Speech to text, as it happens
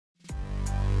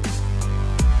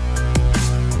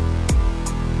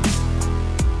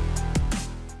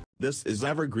This is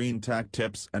Evergreen Tech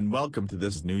Tips and welcome to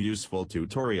this new useful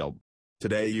tutorial.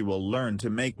 Today you will learn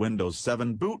to make Windows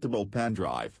 7 bootable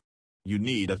pendrive. You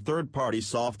need a third-party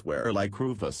software like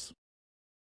Rufus.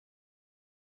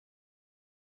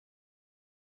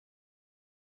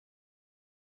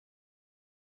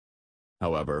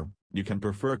 However, you can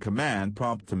prefer command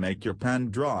prompt to make your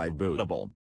pen drive bootable.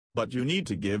 But you need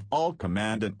to give all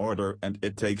command in order and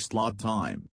it takes lot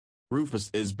time.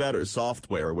 Rufus is better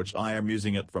software which I am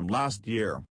using it from last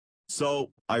year.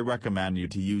 So, I recommend you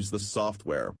to use the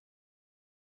software.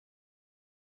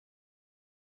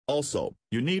 Also,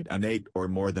 you need an 8 or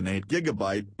more than 8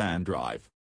 GB pen drive.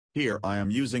 Here I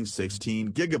am using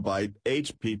 16 GB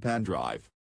HP pen drive.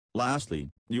 Lastly,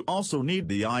 you also need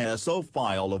the ISO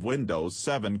file of Windows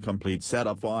 7 complete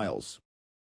setup files.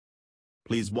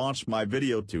 Please watch my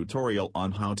video tutorial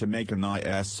on how to make an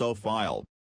ISO file.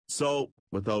 So,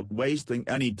 without wasting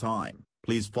any time,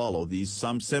 please follow these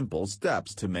some simple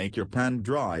steps to make your pen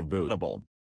drive bootable.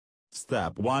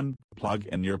 Step 1, plug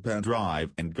in your pen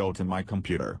drive and go to My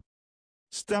Computer.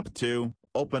 Step 2,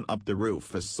 open up the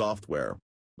Rufus software.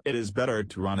 It is better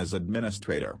to run as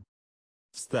administrator.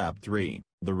 Step 3,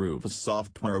 the Rufus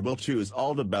software will choose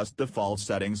all the best default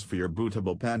settings for your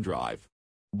bootable pen drive.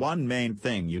 One main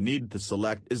thing you need to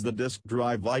select is the disk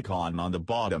drive icon on the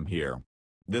bottom here.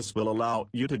 This will allow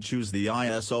you to choose the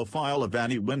ISO file of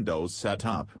any Windows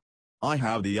setup. I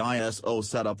have the ISO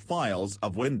setup files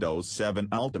of Windows 7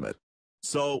 Ultimate.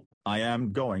 So, I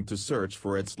am going to search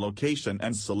for its location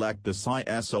and select this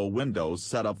ISO Windows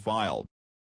setup file.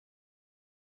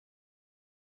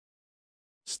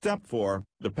 Step 4,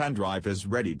 the pen drive is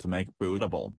ready to make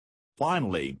bootable.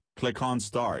 Finally, click on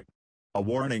Start. A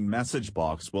warning message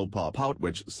box will pop out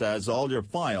which says all your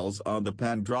files on the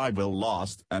pen drive will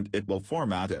lost and it will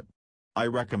format it. I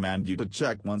recommend you to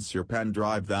check once your pen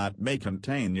drive that may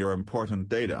contain your important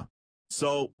data.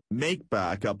 So, make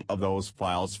backup of those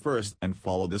files first and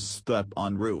follow this step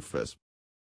on Rufus.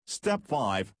 Step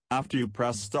 5, after you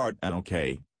press Start and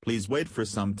OK, please wait for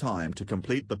some time to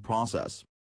complete the process.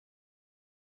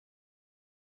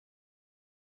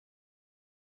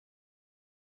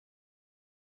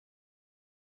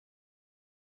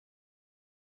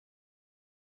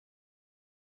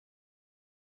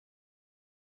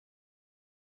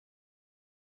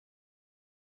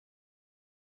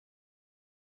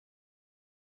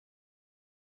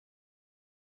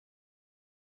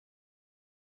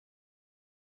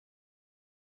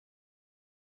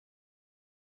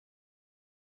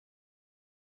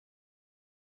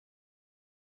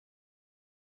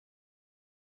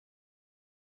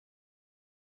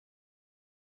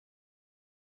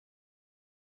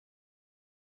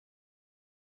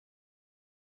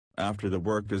 After the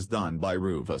work is done by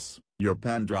Rufus, your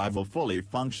pen drive will fully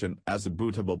function as a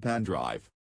bootable pen drive.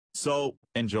 So,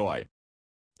 enjoy.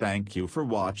 Thank you for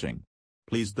watching.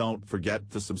 Please don't forget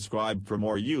to subscribe for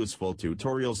more useful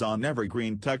tutorials on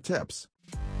Evergreen Tech Tips.